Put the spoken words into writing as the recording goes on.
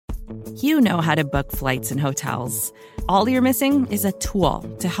You know how to book flights and hotels. All you're missing is a tool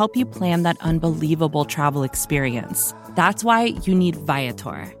to help you plan that unbelievable travel experience. That's why you need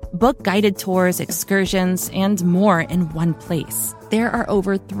Viator. Book guided tours, excursions, and more in one place. There are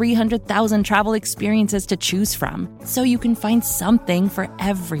over 300,000 travel experiences to choose from, so you can find something for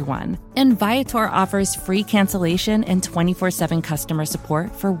everyone. And Viator offers free cancellation and 24/7 customer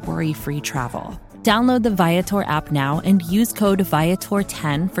support for worry-free travel. Download the Viator app now and use code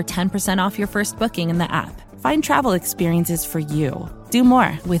Viator10 for 10% off your first booking in the app. Find travel experiences for you. Do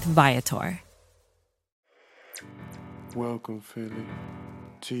more with Viator. Welcome, Philly,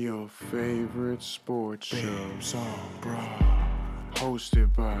 to your favorite sports show. Babes on Broad.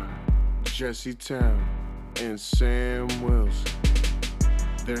 Hosted by Jesse Town and Sam Wilson.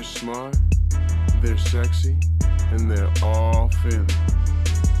 They're smart, they're sexy, and they're all Philly.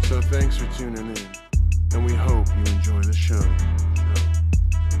 So thanks for tuning in, and we hope you enjoy the show.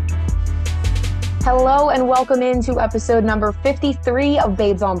 Hello and welcome into episode number 53 of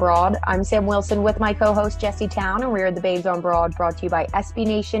Babes on Broad. I'm Sam Wilson with my co-host Jesse Town, and we're the Babes on Broad, brought to you by SB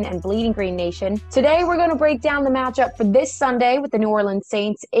Nation and Bleeding Green Nation. Today we're going to break down the matchup for this Sunday with the New Orleans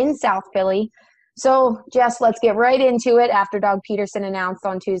Saints in South Philly. So, Jess, let's get right into it after Doug Peterson announced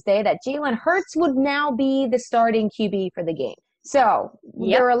on Tuesday that Jalen Hurts would now be the starting QB for the game. So,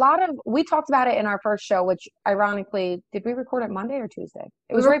 There are a lot of, we talked about it in our first show, which ironically, did we record it Monday or Tuesday?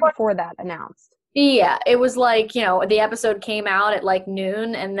 It was right before that announced. Yeah, it was like, the episode came out at like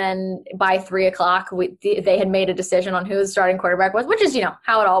noon, and then by 3 o'clock, they had made a decision on who the starting quarterback was, which is,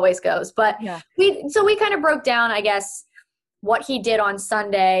 how it always goes. But yeah. we kind of broke down, I guess, what he did on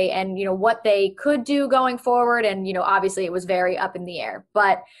Sunday and, what they could do going forward. And, obviously it was very up in the air.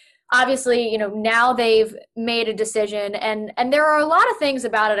 But obviously, now they've made a decision. And there are a lot of things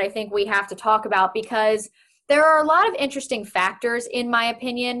about it I think we have to talk about, because there are a lot of interesting factors, in my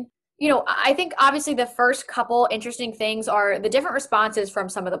opinion. I think obviously the first couple interesting things are the different responses from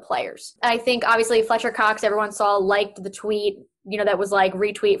some of the players. I think obviously Fletcher Cox, everyone saw, liked the tweet, that was like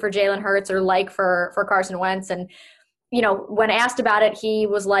retweet for Jalen Hurts or like for Carson Wentz. And, when asked about it, he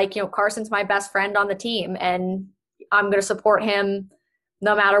was like, Carson's my best friend on the team and I'm going to support him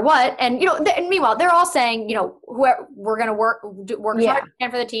no matter what. And, and meanwhile, they're all saying, whoever, we're going to work as hard as we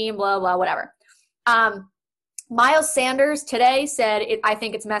can for the team, blah, blah, whatever. Miles Sanders today said, I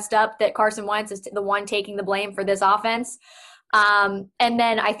think it's messed up that Carson Wentz is the one taking the blame for this offense. And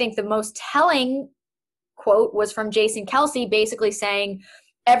then I think the most telling quote was from Jason Kelce, basically saying,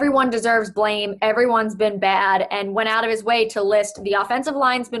 everyone deserves blame, everyone's been bad, and went out of his way to list the offensive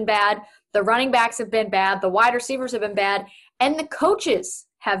line's been bad, the running backs have been bad, the wide receivers have been bad, and the coaches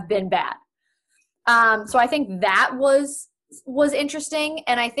have been bad. So I think that was interesting.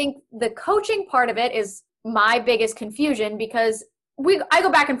 And I think the coaching part of it is my biggest confusion, because I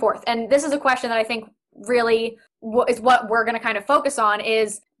go back and forth. And this is a question that I think really is what we're going to kind of focus on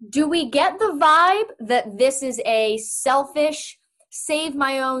is, do we get the vibe that this is a selfish, save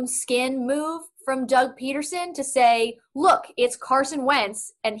my own skin move from Doug Peterson to say, look, it's Carson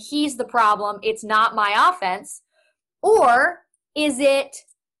Wentz and he's the problem, it's not my offense? Or is it,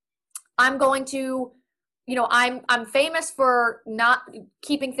 I'm going to, I'm famous for not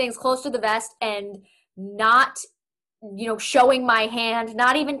keeping things close to the vest and not, showing my hand,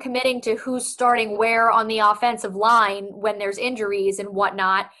 not even committing to who's starting where on the offensive line when there's injuries and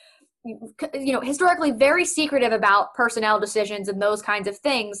whatnot. Historically very secretive about personnel decisions and those kinds of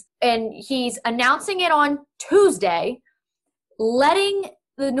things. And he's announcing it on Tuesday, letting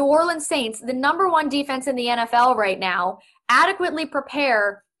the New Orleans Saints, the number one defense in the NFL right now, adequately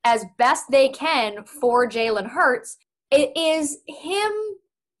prepare as best they can for Jalen Hurts. It is him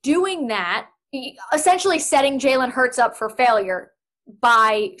doing that, essentially setting Jalen Hurts up for failure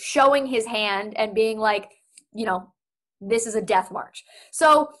by showing his hand and being like, this is a death march.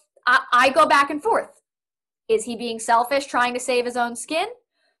 So I go back and forth. Is he being selfish, trying to save his own skin?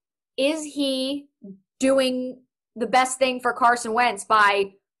 Is he doing the best thing for Carson Wentz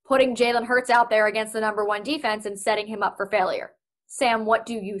by putting Jalen Hurts out there against the number one defense and setting him up for failure? Sam, what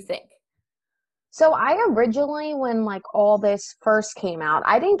do you think? So I originally, when all this first came out,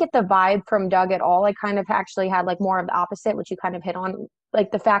 I didn't get the vibe from Doug at all. I kind of actually had more of the opposite, which you kind of hit on,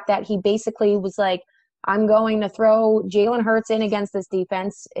 the fact that he basically was like, I'm going to throw Jalen Hurts in against this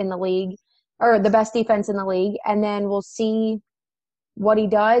defense in the league, or the best defense in the league, and then we'll see what he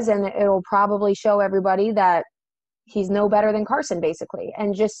does, and it'll probably show everybody that he's no better than Carson, basically,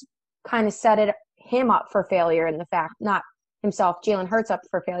 and just kind of set him up for failure in the fact, not himself, Jalen Hurts up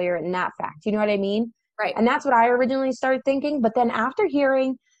for failure in that fact. You know what I mean? Right. And that's what I originally started thinking. But then after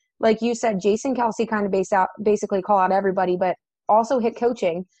hearing, like you said, Jason Kelce kind of basically call out everybody, but also hit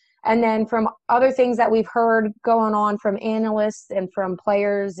coaching. And then from other things that we've heard going on from analysts and from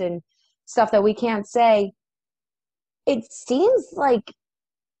players and stuff that we can't say, it seems like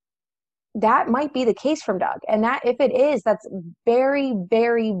that might be the case from Doug. And that if it is, that's very,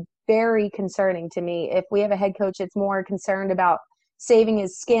 very, very concerning to me. If we have a head coach that's more concerned about saving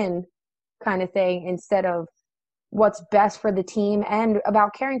his skin kind of thing instead of what's best for the team and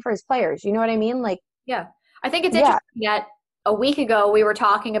about caring for his players. You know what I mean? Like, yeah. I think it's interesting that a week ago we were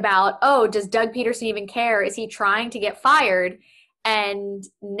talking about, oh, does Doug Peterson even care? Is he trying to get fired? And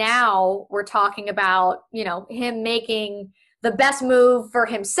now we're talking about, you know, him making the best move for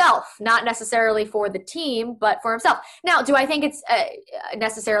himself, not necessarily for the team, but for himself. Now, do I think it's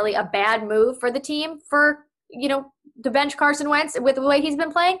necessarily a bad move for the team for, you know, to bench Carson Wentz with the way he's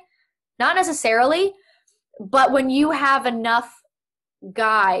been playing? Not necessarily. But when you have enough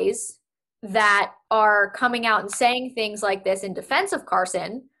guys that are coming out and saying things like this in defense of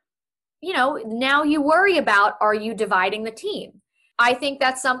Carson, you know, now you worry about, are you dividing the team? I think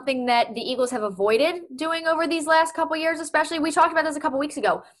that's something that the Eagles have avoided doing over these last couple years, especially. We talked about this a couple weeks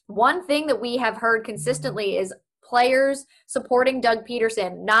ago. One thing that we have heard consistently is players supporting Doug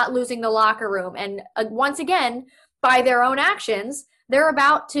Peterson, not losing the locker room. And once again, by their own actions, they're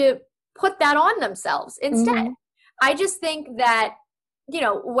about to put that on themselves instead. Mm-hmm. I just think that, you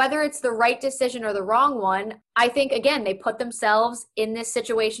know, whether it's the right decision or the wrong one, I think, again, they put themselves in this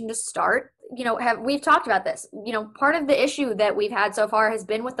situation to start. You know, we've talked about this. You know, part of the issue that we've had so far has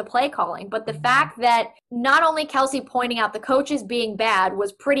been with the play calling, but the fact that not only Kelsey pointing out the coaches being bad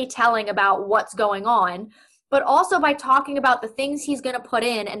was pretty telling about what's going on, but also by talking about the things he's going to put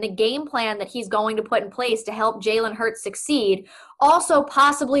in and the game plan that he's going to put in place to help Jalen Hurts succeed, also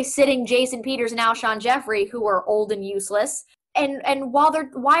possibly sitting Jason Peters and Alshon Jeffrey, who are old and useless. And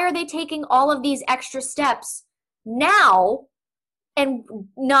why are they taking all of these extra steps now and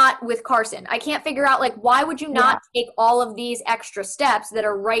not with Carson? I can't figure out, like, why would you not take all of these extra steps that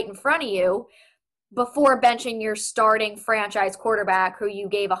are right in front of you before benching your starting franchise quarterback who you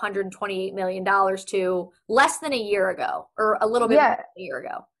gave $128 million to less than a year ago, or a little bit more than a year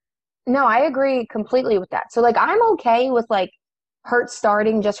ago? No, I agree completely with that. So, like, I'm okay with, like, Hurts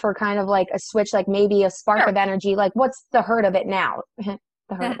starting just for kind of like a switch, like maybe a spark of energy. Like, what's the hurt of it now? The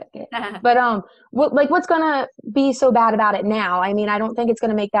hurt of it. But what's gonna be so bad about it now? I mean, I don't think it's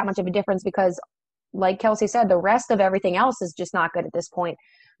gonna make that much of a difference because, like Kelsey said, the rest of everything else is just not good at this point.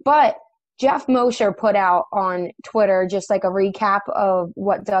 But Jeff Mosher put out on Twitter just like a recap of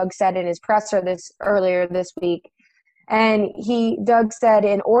what Doug said in his presser earlier this week. And Doug said,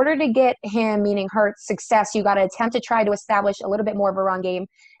 in order to get him, meaning Hurts, success, you got to attempt to try to establish a little bit more of a run game,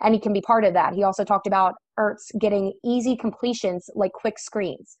 and he can be part of that. He also talked about Hurts getting easy completions, like quick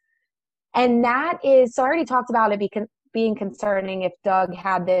screens. And that is, so I already talked about it being concerning if Doug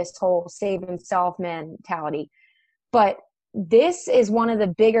had this whole save himself mentality. But this is one of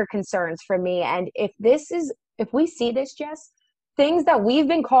the bigger concerns for me. And if we see this, Jess, things that we've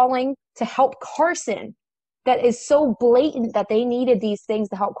been calling to help Carson, that is so blatant that they needed these things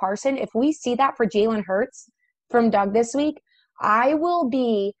to help Carson. If we see that for Jalen Hurts from Doug this week, I will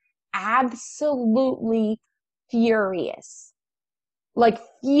be absolutely furious, like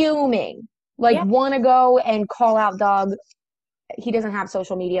fuming, like want to go and call out Doug. He doesn't have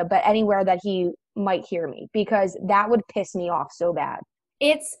social media, but anywhere that he might hear me, because that would piss me off so bad.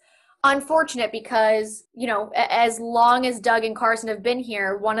 It's unfortunate because, you know, as long as Doug and Carson have been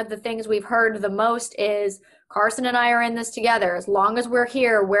here, one of the things we've heard the most is Carson and I are in this together. As long as we're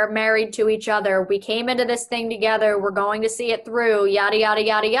here, we're married to each other. We came into this thing together. We're going to see it through, yada, yada,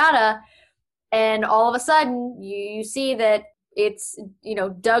 yada, yada. And all of a sudden you see that it's, you know,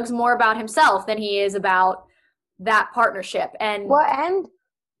 Doug's more about himself than he is about that partnership. And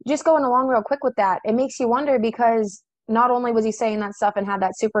just going along real quick with that, it makes you wonder, because not only was he saying that stuff and had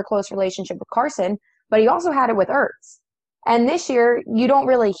that super close relationship with Carson, but he also had it with Ertz. And this year, you don't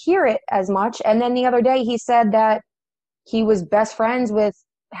really hear it as much. And then the other day, he said that he was best friends with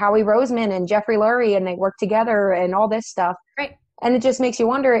Howie Roseman and Jeffrey Lurie, and they worked together and all this stuff. Right. And it just makes you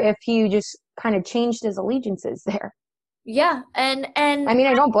wonder if he just kind of changed his allegiances there. Yeah. And I mean,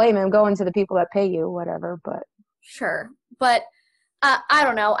 I don't blame him going to the people that pay you, whatever, but. Sure. But I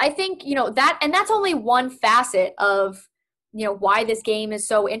don't know. I think, you know, that's only one facet of, you know, why this game is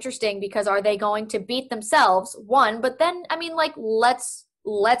so interesting, because are they going to beat themselves? One, but then, I mean, like, let's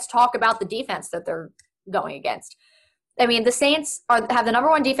talk about the defense that they're going against. I mean, the Saints have the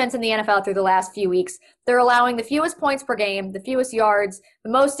number one defense in the NFL through the last few weeks. They're allowing the fewest points per game, the fewest yards, the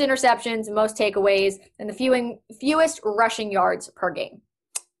most interceptions, the most takeaways, and the fewest rushing yards per game.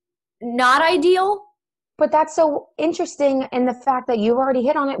 Not ideal, But that's so interesting in the fact that you've already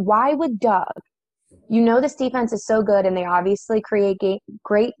hit on it. Why would Doug, you know this defense is so good and they obviously create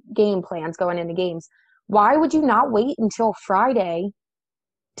great game plans going into games. Why would you not wait until Friday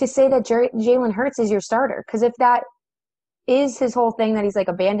to say that Jalen Hurts is your starter? Because if that is his whole thing, that he's like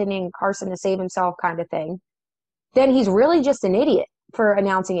abandoning Carson to save himself kind of thing, then he's really just an idiot for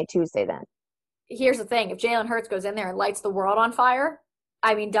announcing it Tuesday then. Here's the thing. If Jalen Hurts goes in there and lights the world on fire,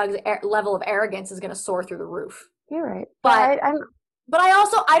 I mean, Doug's level of arrogance is going to soar through the roof. You're right. But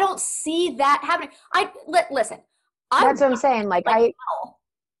I don't see that happening. Listen. That's what I'm saying.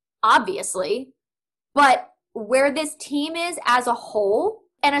 Obviously, but where this team is as a whole,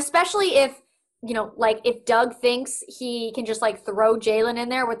 and especially if, if Doug thinks he can just throw Jalen in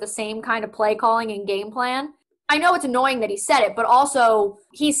there with the same kind of play calling and game plan. I know it's annoying that he said it, but also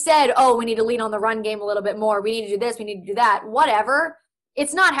he said, oh, we need to lean on the run game a little bit more. We need to do this. We need to do that. Whatever.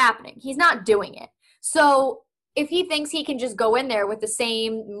 It's not happening. He's not doing it. So if he thinks he can just go in there with the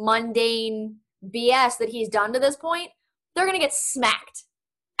same mundane BS that he's done to this point, they're going to get smacked.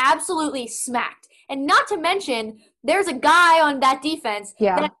 Absolutely smacked. And not to mention, there's a guy on that defense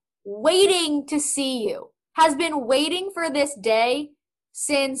that's waiting to see you, has been waiting for this day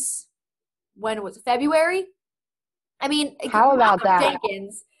since, when was it, February? I mean, how about that?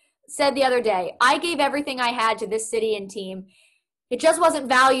 Jenkins said the other day, I gave everything I had to this city and team. It just wasn't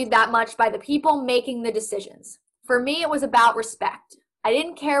valued that much by the people making the decisions. For me, it was about respect. I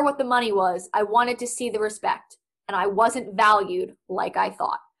didn't care what the money was. I wanted to see the respect, and I wasn't valued like I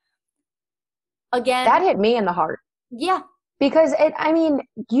thought. Again, that hit me in the heart. Yeah. Because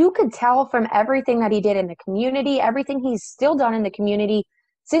you could tell from everything that he did in the community, everything he's still done in the community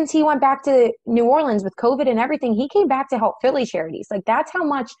since he went back to New Orleans with COVID and everything. He came back to help Philly charities. That's how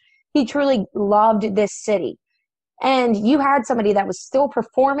much he truly loved this city. And you had somebody that was still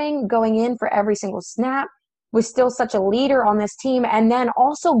performing, going in for every single snap, was still such a leader on this team, and then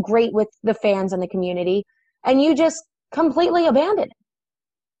also great with the fans and the community. And you just completely abandoned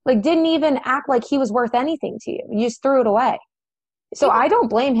him. Didn't even act like he was worth anything to you. You just threw it away. So I don't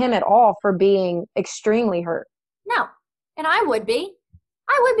blame him at all for being extremely hurt. No. And I would be.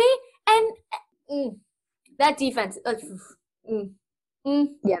 And that defense. Yeah,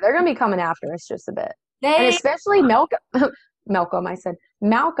 they're going to be coming after us just a bit. And especially Malcolm.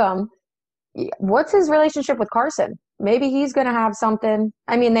 Malcolm, what's his relationship with Carson? Maybe he's going to have something.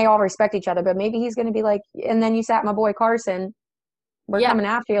 I mean, they all respect each other, but maybe he's going to be like, and then you sat my boy Carson. We're coming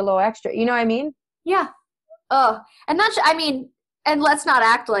after you a little extra. You know what I mean? Yeah. And that's, and let's not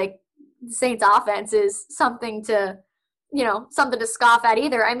act like the Saints offense is something to scoff at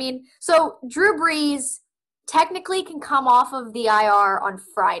either. So Drew Brees technically can come off of the IR on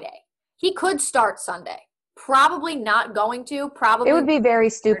Friday. He could start Sunday. Probably not going to. Probably. It would be very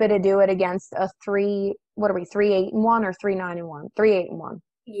stupid to do it against a 3-8-1 or 3-9-1? 3-8-1.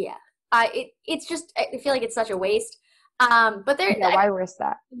 Yeah. It's just, I feel like it's such a waste. But why risk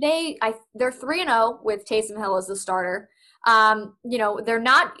that? They're 3-0 with Taysom Hill as the starter. They're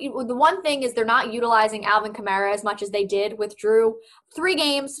not, the one thing is they're not utilizing Alvin Kamara as much as they did with Drew. 3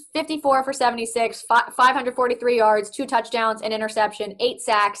 games, 54 for 76, 543 yards, 2 touchdowns, an interception, 8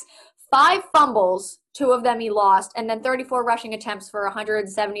 sacks, 5 fumbles, 2 of them he lost, and then 34 rushing attempts for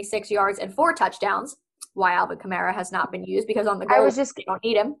 176 yards and 4 touchdowns. Why Alvin Kamara has not been used, because on the goal, they don't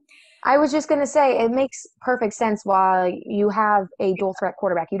need him. I was just going to say, it makes perfect sense while you have a dual threat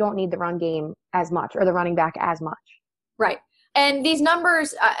quarterback. You don't need the run game as much, or the running back as much. Right. And these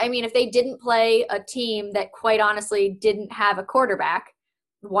numbers, if they didn't play a team that quite honestly didn't have a quarterback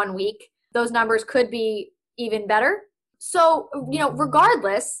one week, those numbers could be even better. So,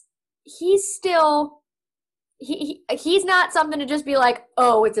 regardless, he's still, he's not something to just be like,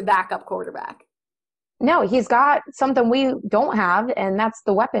 oh, it's a backup quarterback. No, he's got something we don't have, and that's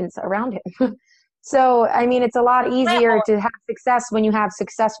the weapons around him. So, it's a lot easier to have success when you have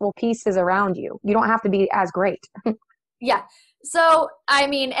successful pieces around you. You don't have to be as great. Yeah. So,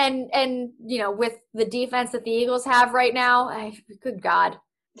 with the defense that the Eagles have right now, good God.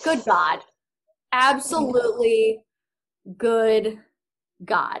 Absolutely good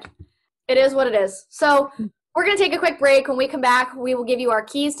God. It is what it is. So, we're going to take a quick break. When we come back, we will give you our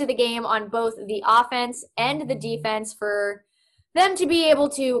keys to the game on both the offense and the defense for them to be able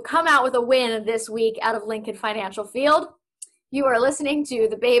to come out with a win this week out of Lincoln Financial Field. You are listening to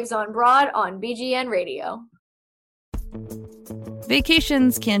The Babes on Broad on BGN Radio.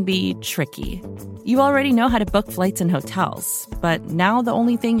 Vacations can be tricky. You already know how to book flights and hotels, but now the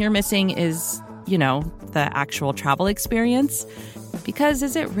only thing you're missing is, the actual travel experience. Because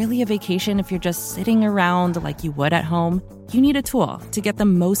is it really a vacation if you're just sitting around like you would at home? You need a tool to get the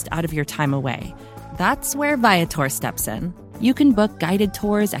most out of your time away. That's where Viator steps in. You can book guided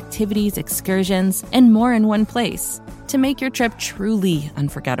tours, activities, excursions, and more in one place to make your trip truly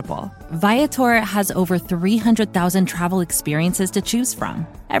unforgettable. Viator has over 300,000 travel experiences to choose from.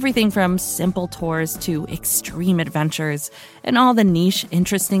 Everything from simple tours to extreme adventures and all the niche,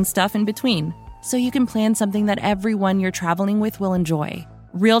 interesting stuff in between. So you can plan something that everyone you're traveling with will enjoy.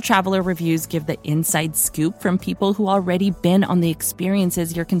 Real traveler reviews give the inside scoop from people who already been on the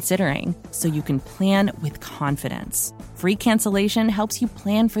experiences you're considering, so you can plan with confidence. Free cancellation helps you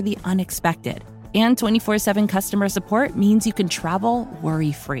plan for the unexpected. And 24/7 customer support means you can travel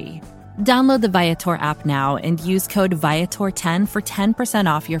worry-free. Download the Viator app now and use code Viator10 for 10%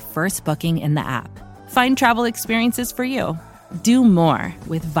 off your first booking in the app. Find travel experiences for you. Do more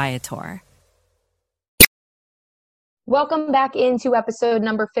with Viator. Welcome back into episode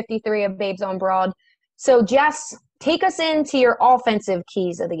number 53 of Babes on Broad. So, Jess, take us into your offensive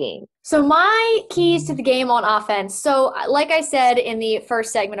keys of the game. So my keys to the game on offense. So like I said in the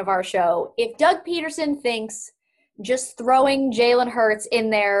first segment of our show, if Doug Peterson thinks just throwing Jalen Hurts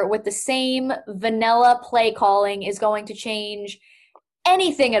in there with the same vanilla play calling is going to change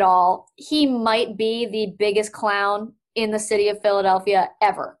anything at all, he might be the biggest clown in the city of Philadelphia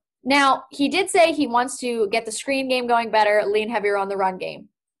ever. Now, he did say he wants to get the screen game going better, lean heavier on the run game.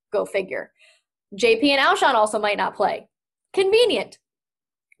 Go figure. JP and Alshon also might not play. Convenient.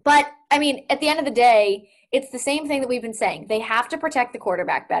 But, I mean, at the end of the day, it's the same thing that we've been saying. They have to protect the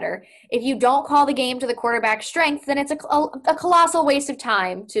quarterback better. If you don't call the game to the quarterback's strength, then it's a colossal waste of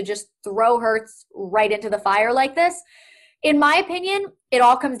time to just throw Hurts right into the fire like this. In my opinion, it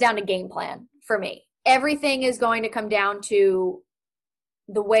all comes down to game plan for me. Everything is going to come down to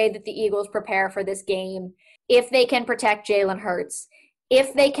the way that the Eagles prepare for this game. If they can protect Jalen Hurts,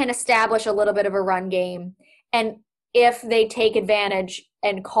 if they can establish a little bit of a run game, and if they take advantage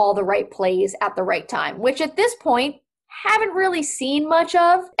and call the right plays at the right time, which at this point haven't really seen much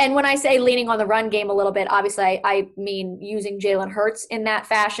of. And when I say leaning on the run game a little bit, obviously I mean using Jalen Hurts in that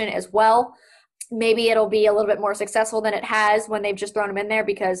fashion as well. Maybe it'll be a little bit more successful than it has when they've just thrown him in there,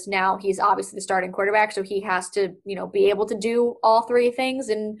 because now he's obviously the starting quarterback, so he has to, be able to do all three things,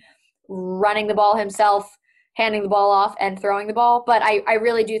 and running the ball himself, handing the ball off, and throwing the ball. But I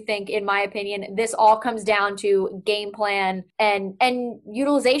really do think, in my opinion, this all comes down to game plan and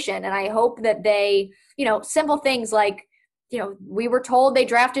utilization. And I hope that they, simple things like, we were told they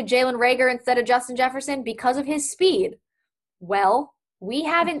drafted Jalen Reagor instead of Justin Jefferson because of his speed. Well, we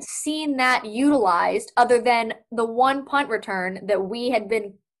haven't seen that utilized other than the one punt return that we had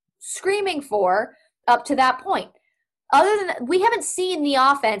been screaming for up to that point. Other than that, we haven't seen the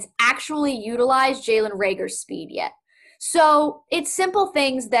offense actually utilize Jalen Reagor's speed yet. So it's simple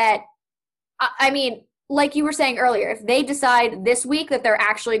things that, I mean, like you were saying earlier, if they decide this week that they're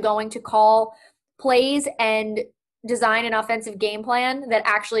actually going to call plays and design an offensive game plan that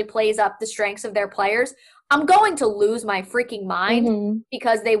actually plays up the strengths of their players, I'm going to lose my freaking mind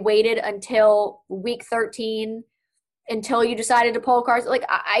because they waited until week 13 until you decided to pull cards. Like,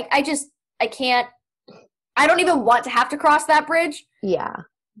 I can't. I don't even want to have to cross that bridge. Yeah.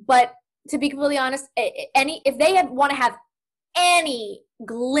 But to be completely honest, if they want to have any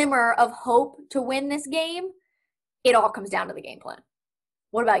glimmer of hope to win this game, it all comes down to the game plan.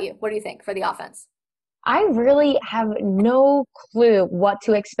 What about you? What do you think for the offense? I really have no clue what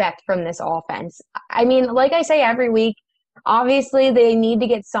to expect from this offense. I mean, like I say every week, obviously they need to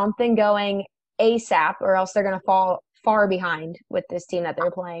get something going ASAP or else they're going to fall far behind with this team that they're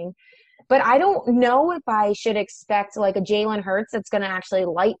playing. But I don't know if I should expect like a Jalen Hurts that's going to actually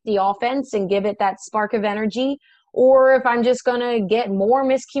light the offense and give it that spark of energy, or if I'm just going to get more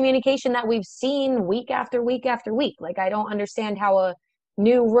miscommunication that we've seen week after week after week. Like, I don't understand how a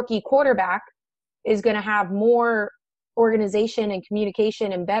new rookie quarterback is going to have more organization and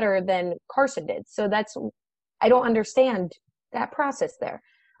communication and better than Carson did. So I don't understand that process there.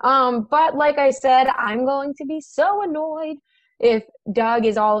 But like I said, I'm going to be so annoyed if Doug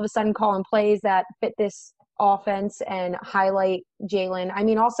is all of a sudden calling plays that fit this offense and highlight Jalen. I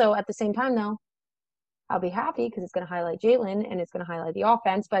mean, also at the same time, though, I'll be happy because it's going to highlight Jalen and it's going to highlight the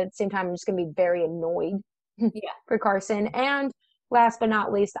offense. But at the same time, I'm just going to be very annoyed for Carson. And last but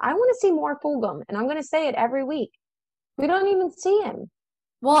not least, I want to see more Fulgham. And I'm going to say it every week. We don't even see him.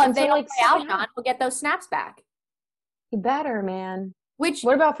 Well, if they don't play Alshon, we'll get those snaps back. You better, man.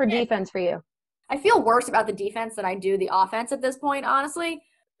 What about for defense for you? I feel worse about the defense than I do the offense at this point, honestly.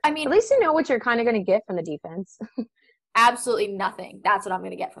 I mean, at least you know what you're kind of going to get from the defense. Absolutely nothing. That's what I'm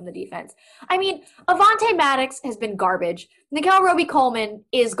going to get from the defense. I mean, Avonte Maddox has been garbage. Nickel Roby-Coleman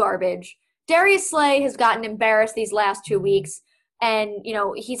is garbage. Darius Slay has gotten embarrassed these last 2 weeks, and,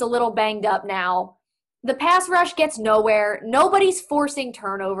 he's a little banged up now. The pass rush gets nowhere. Nobody's forcing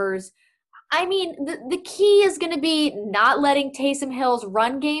turnovers. I mean, the key is going to be not letting Taysom Hill's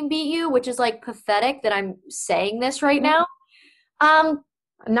run game beat you, which is like pathetic that I'm saying this right now.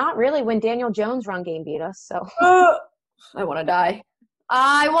 Not really when Daniel Jones' run game beat us. So I want to die.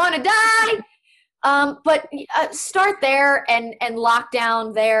 I want to die. But start there and lock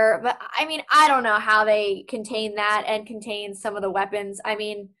down there. But I mean, I don't know how they contain that and contain some of the weapons. I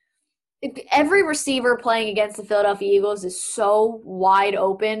mean, every receiver playing against the Philadelphia Eagles is so wide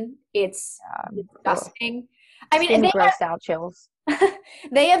open. It's disgusting. I mean, they grossed out chills.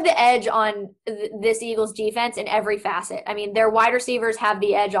 They have the edge on this Eagles defense in every facet. I mean, their wide receivers have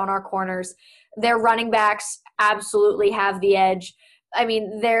the edge on our corners. Their running backs absolutely have the edge. I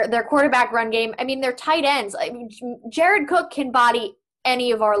mean, their quarterback run game. I mean, their tight ends. I mean, Jared Cook can body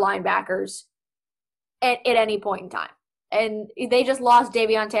any of our linebackers at any point in time. And they just lost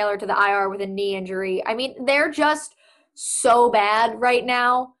Davion Taylor to the IR with a knee injury. I mean, they're just so bad right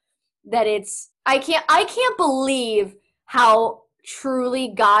now that I can't believe how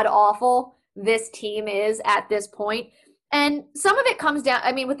truly god-awful this team is at this point. And some of it comes down,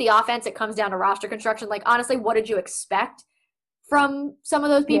 I mean, with the offense, it comes down to roster construction. Like, honestly, what did you expect from some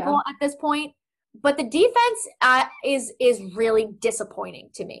of those people at this point? But the defense is really disappointing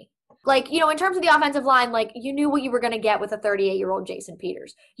to me. Like, in terms of the offensive line, like, you knew what you were going to get with a 38-year-old Jason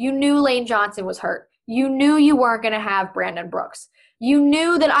Peters. You knew Lane Johnson was hurt. You knew you weren't going to have Brandon Brooks. You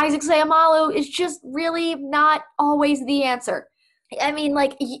knew that Isaac Seumalo is just really not always the answer. I mean,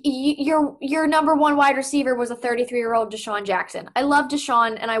 like, your number one wide receiver was a 33-year-old Deshaun Jackson. I love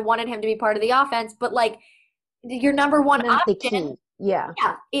Deshaun, and I wanted him to be part of the offense, but, like, your number one not option. The key. Yeah.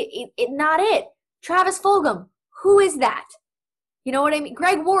 Yeah, not it. Travis Fulgham, who is that? You know what I mean?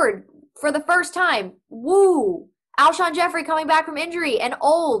 Greg Ward, for the first time, woo. Alshon Jeffrey coming back from injury and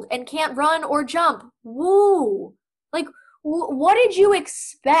old and can't run or jump, woo. Like, what did you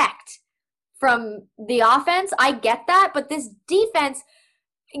expect from the offense? I get that, but this defense,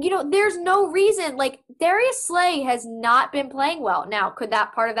 there's no reason. Like, Darius Slay has not been playing well. Now, could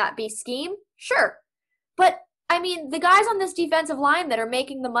that part of that be scheme? Sure. But, I mean, the guys on this defensive line that are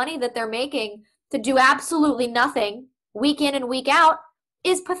making the money that they're making to do absolutely nothing week in and week out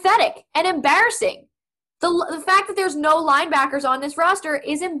is pathetic and embarrassing. The fact that there's no linebackers on this roster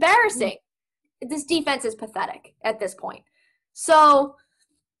is embarrassing. This defense is pathetic at this point. So,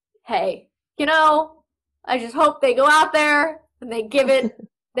 hey, I just hope they go out there and they give it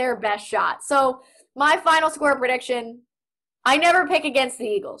their best shot. So, my final score prediction, I never pick against the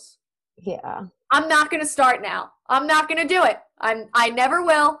Eagles. Yeah. I'm not going to start now. I'm not going to do it. I never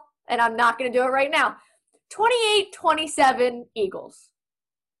will, and I'm not going to do it right now. 28-27 Eagles.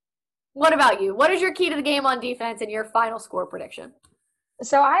 What about you? What is your key to the game on defense and your final score prediction?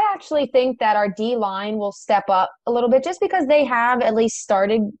 So I actually think that our D-line will step up a little bit just because they have at least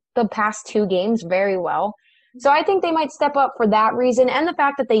started the past two games very well. So I think they might step up for that reason and the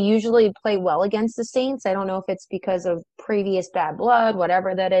fact that they usually play well against the Saints. I don't know if it's because of previous bad blood,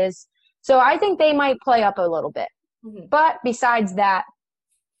 whatever that is. So I think they might play up a little bit. Mm-hmm. But besides that,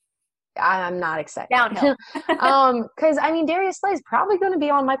 I'm not excited. Downhill. Because, I mean, Darius Slay is probably going to be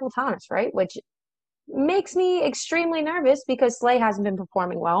on Michael Thomas, right? Which makes me extremely nervous because Slay hasn't been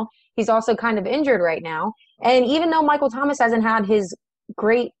performing well. He's also kind of injured right now. And even though Michael Thomas hasn't had his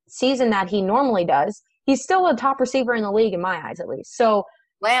great season that he normally does, he's still a top receiver in the league in my eyes, at least. So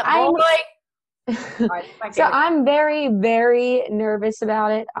I'm very, very nervous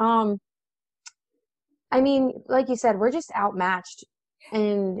about it. I mean, like you said, we're just outmatched.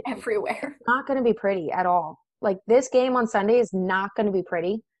 And everywhere. It's not going to be pretty at all. Like, this game on Sunday is not going to be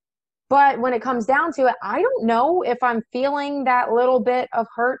pretty. But when it comes down to it, I don't know if I'm feeling that little bit of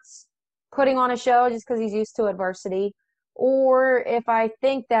Hurts putting on a show just because he's used to adversity, or if I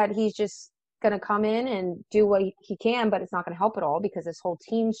think that he's just going to come in and do what he can, but it's not going to help at all because this whole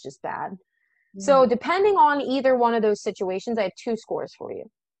team's just bad. Mm-hmm. So depending on either one of those situations, I have two scores for you.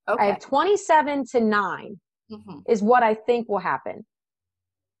 Okay. I have 27-9 is what I think will happen.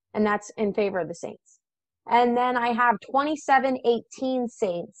 And that's in favor of the Saints. And then I have 27-18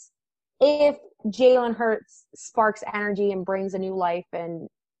 Saints if Jalen Hurts sparks energy and brings a new life and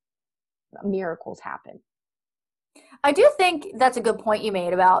miracles happen. I do think that's a good point you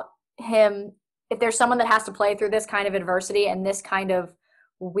made about him. If there's someone that has to play through this kind of adversity and this kind of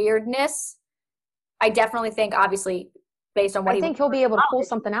weirdness, I definitely think, obviously, based on what I think he'll be able to pull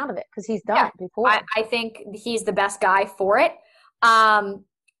something out of it because he's done it before. I think he's the best guy for it.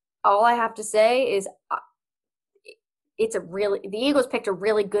 All I have to say is the Eagles picked a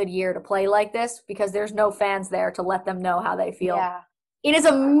really good year to play like this because there's no fans there to let them know how they feel. Yeah. It is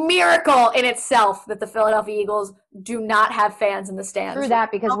a miracle in itself that the Philadelphia Eagles do not have fans in the stands. Through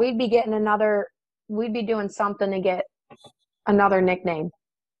that, because we'd be doing something to get another nickname.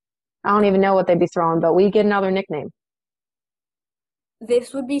 I don't even know what they'd be throwing, but we'd get another nickname.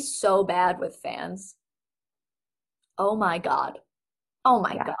 This would be so bad with fans. Oh my God. Oh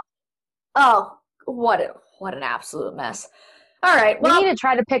my God. Oh, what an absolute mess. All right. Well, we need to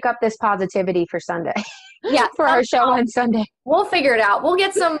try to pick up this positivity for Sunday. Yeah. For our show on Sunday. We'll figure it out. We'll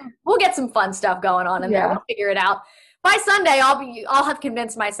get some fun stuff going on in there. We'll figure it out. By Sunday, I'll have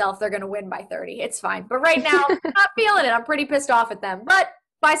convinced myself they're going to win by 30. It's fine. But right now, I'm not feeling it. I'm pretty pissed off at them. But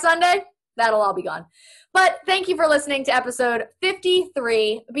by Sunday, that'll all be gone. But thank you for listening to episode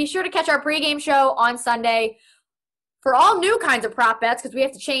 53. Be sure to catch our pregame show on Sunday for all new kinds of prop bets, because we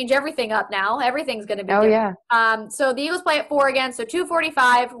have to change everything up now. Everything's going to be different. Yeah. So the Eagles play at 4 again. So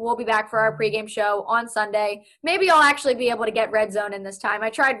 2:45, we'll be back for our pregame show on Sunday. Maybe I'll actually be able to get Red Zone in this time. I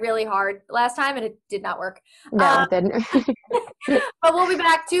tried really hard last time, and it did not work. No, it didn't. But we'll be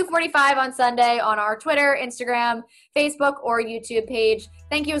back 2:45 on Sunday on our Twitter, Instagram, Facebook, or YouTube page.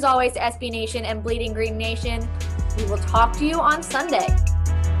 Thank you, as always, to SB Nation and Bleeding Green Nation. We will talk to you on Sunday.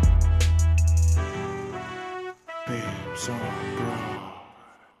 Babes on Broad.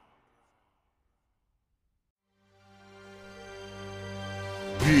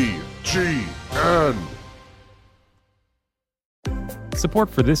 PGN. Support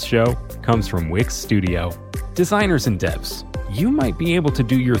for this show comes from Wix Studio. Designers and devs, you might be able to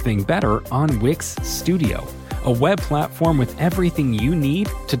do your thing better on Wix Studio, a web platform with everything you need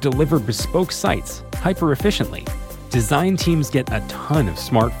to deliver bespoke sites hyper-efficiently. Design teams get a ton of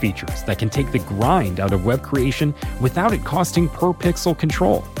smart features that can take the grind out of web creation without it costing per-pixel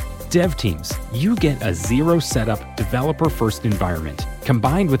control. Dev teams, you get a zero-setup, developer-first environment,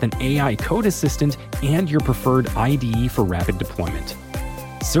 combined with an AI code assistant and your preferred IDE for rapid deployment.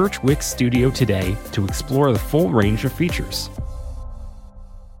 Search Wix Studio today to explore the full range of features.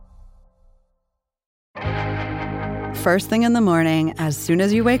 First thing in the morning, as soon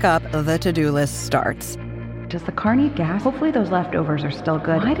as you wake up, the to-do list starts. Does the car need gas? Hopefully those leftovers are still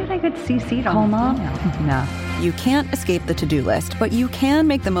good. Why did I get CC'd on Mom? No. You can't escape the to-do list, but you can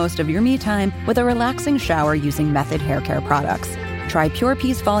make the most of your me time with a relaxing shower using Method Hair Care products. Try Pure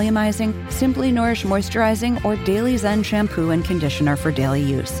Peace Volumizing, Simply Nourish Moisturizing, or Daily Zen Shampoo and Conditioner for daily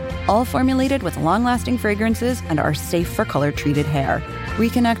use. All formulated with long-lasting fragrances and are safe for color-treated hair.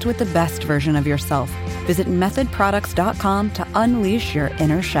 Reconnect with the best version of yourself. Visit methodproducts.com to unleash your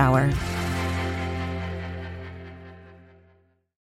inner shower.